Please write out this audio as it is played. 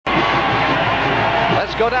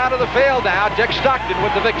go down to the field now. Dick Stockton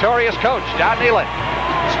with the victorious coach, Don Nehlen.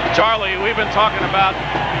 Charlie, we've been talking about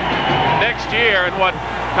next year and what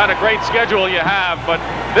kind of great schedule you have, but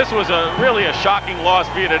this was really a shocking loss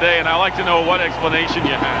for you today, and I'd like to know what explanation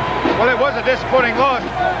you have. Well, it was a disappointing loss.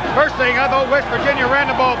 First thing, I thought West Virginia ran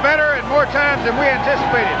the ball better and more times than we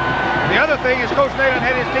anticipated. The other thing is Coach Nehlen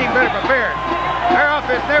had his team better prepared. Our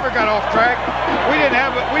offense never got off track. We didn't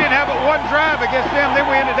have but one drive against them, then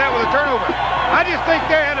we ended that with a turnover. I just think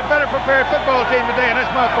they had a better prepared football team today, and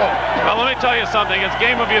that's my fault. Well, let me tell you something. It's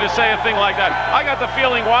game of you to say a thing like that. I got the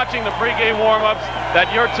feeling watching the pregame warm-ups that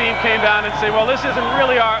your team came down and say, well, this isn't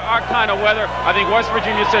really our kind of weather. I think West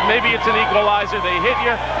Virginia said maybe it's an equalizer. They hit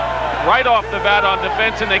you right off the bat on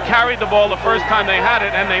defense, and they carried the ball the first time they had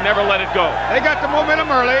it, and they never let it go. They got the momentum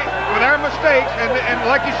early with our mistakes, and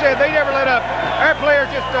like you said, they never let up. Our players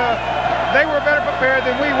just, they were better prepared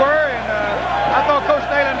than we were, and I thought Coach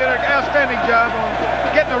Nehlen did an outstanding job on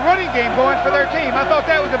getting a running game going for their team. I thought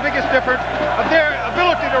that was the biggest difference of their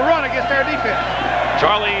ability to run against our defense.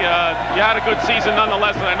 Charlie, you had a good season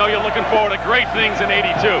nonetheless, and I know you're looking forward to great things in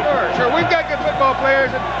 '82. Sure. We've got good football players,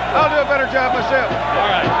 and I'll do a better job myself. All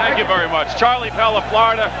right, thank you very much. Charlie Pell of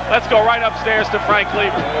Florida. Let's go right upstairs to Frank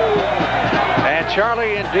Cleveland. And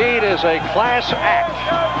Charlie indeed is a class act.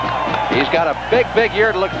 He's got a big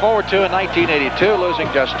year to look forward to in 1982,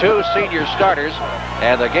 losing just 2 senior starters,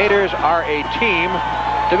 and the Gators are a team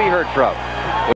to be heard from.